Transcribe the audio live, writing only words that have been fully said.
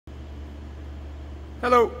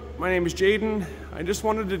Hello, my name is Jaden. I just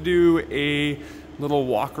wanted to do a little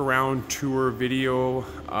walk around tour video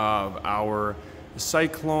of our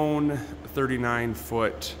Cyclone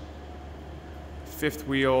 39-foot fifth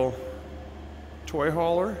wheel toy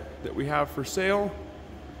hauler that we have for sale.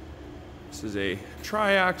 This is a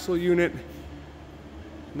tri-axle unit,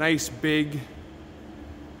 nice big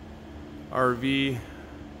RV,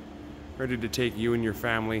 ready to take you and your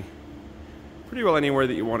family pretty well anywhere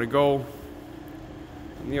that you want to go.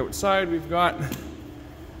 On the outside, we've got,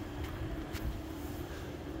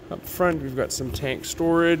 up front, we've got some tank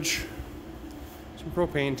storage, some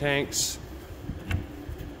propane tanks.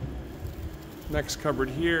 Next cupboard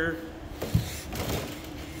here,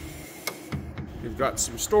 we've got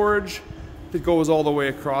some storage that goes all the way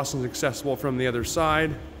across and is accessible from the other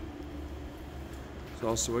side. There's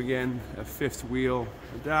also, again, a fifth wheel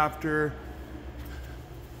adapter.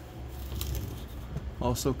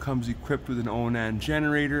 Also comes equipped with an Onan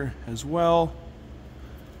generator as well.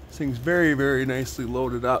 This thing's very, very nicely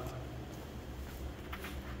loaded up.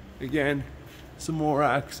 Again, some more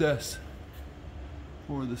access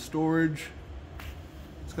for the storage.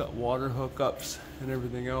 It's got water hookups and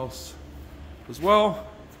everything else as well.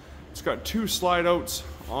 It's got two slide outs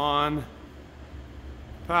on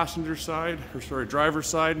passenger side, or sorry, driver's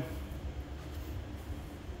side.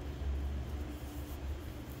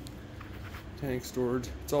 Tank storage.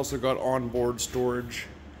 It's also got onboard storage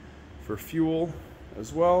for fuel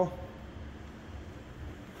as well.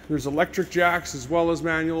 There's electric jacks as well as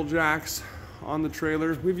manual jacks on the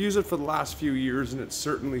trailer. We've used it for the last few years and it's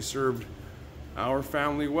certainly served our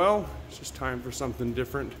family well. It's just time for something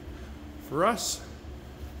different for us.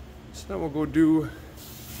 So now we'll go do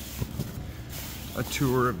a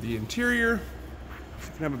tour of the interior so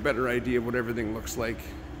you can have a better idea of what everything looks like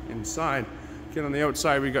inside. Again, on the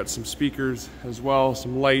outside, we got some speakers as well,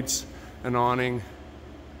 some lights, an awning,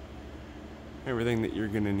 everything that you're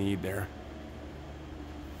gonna need there.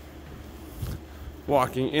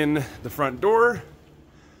 Walking in the front door,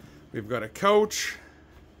 we've got a couch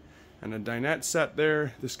and a dinette set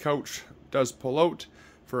there. This couch does pull out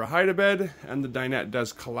for a hide-a-bed, and the dinette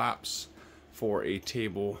does collapse for a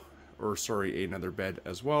table, or sorry, another bed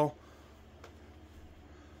as well.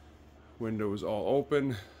 Windows all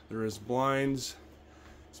open. There is blinds,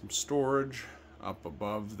 some storage up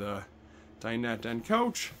above the dinette and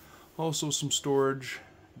couch. Also some storage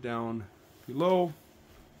down below.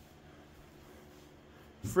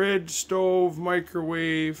 Fridge, stove,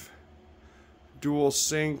 microwave, dual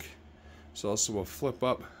sink. There's also a flip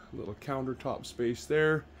up little countertop space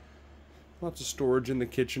there. Lots of storage in the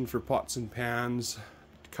kitchen for pots and pans,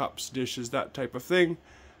 cups, dishes, that type of thing.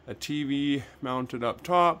 A TV mounted up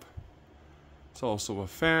top. It's also a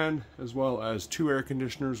fan, as well as two air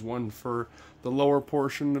conditioners, one for the lower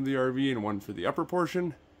portion of the RV and one for the upper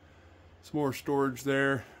portion. Some more storage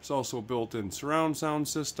there. There's also a built-in surround sound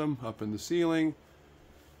system up in the ceiling.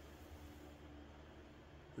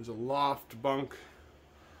 There's a loft bunk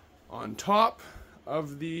on top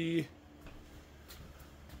of the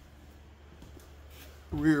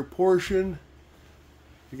rear portion.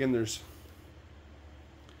 Again, there's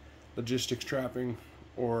logistics strapping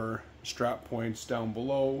or strap points down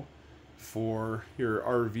below for your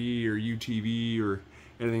RV or UTV or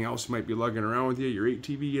anything else you might be lugging around with you, your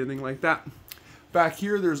ATV, anything like that. Back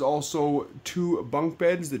here, there's also two bunk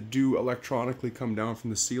beds that do electronically come down from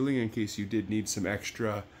the ceiling in case you did need some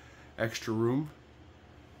extra room.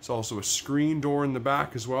 There's also a screen door in the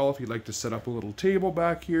back as well if you'd like to set up a little table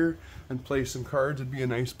back here and play some cards. It'd be a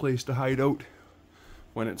nice place to hide out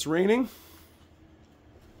when it's raining.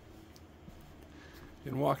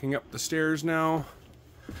 And walking up the stairs now,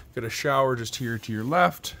 got a shower just here to your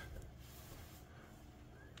left.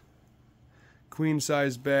 Queen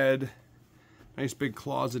size bed, nice big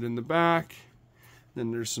closet in the back. Then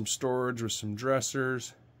there's some storage with some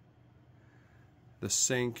dressers, the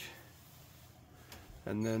sink,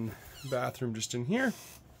 and then bathroom just in here.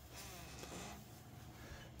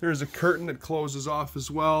 There's a curtain that closes off as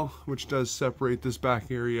well, which does separate this back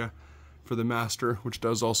area for the master, which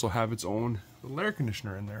does also have its own little air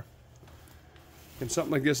conditioner in there. And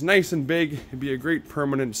something like this, nice and big, it'd be a great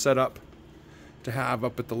permanent setup to have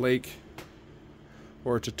up at the lake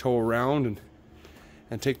or to tow around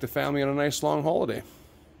and take the family on a nice long holiday.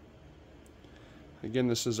 Again,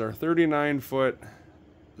 this is our 39-foot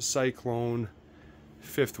Cyclone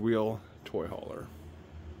fifth wheel toy hauler.